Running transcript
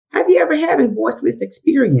you ever had a voiceless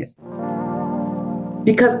experience?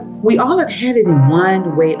 Because we all have had it in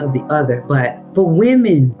one way or the other, but for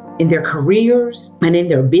women in their careers and in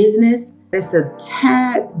their business, it's a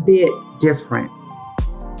tad bit different.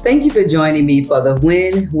 Thank you for joining me for the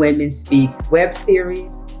When Women Speak web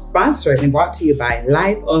series, sponsored and brought to you by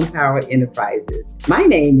Life on Power Enterprises. My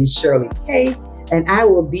name is Shirley Kay, and I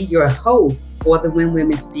will be your host for the When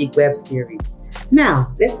Women Speak web series.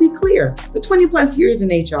 Now, let's be clear. For 20 plus years in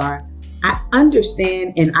HR, I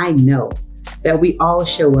understand and I know that we all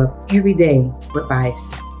show up every day with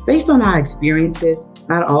biases based on our experiences,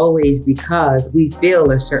 not always because we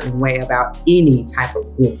feel a certain way about any type of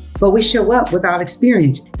group, but we show up without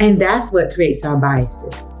experience, and that's what creates our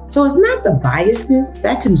biases. So it's not the biases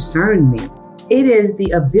that concern me. It is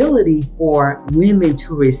the ability for women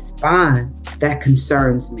to respond that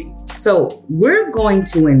concerns me. So we're going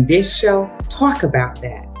to, in this show, talk about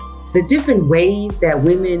that. The different ways that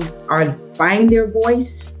women find their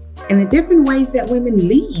voice and the different ways that women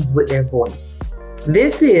lead with their voice.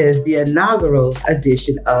 This is the inaugural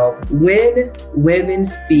edition of When Women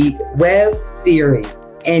Speak web series.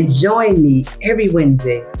 And join me every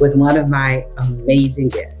Wednesday with one of my amazing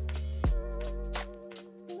guests.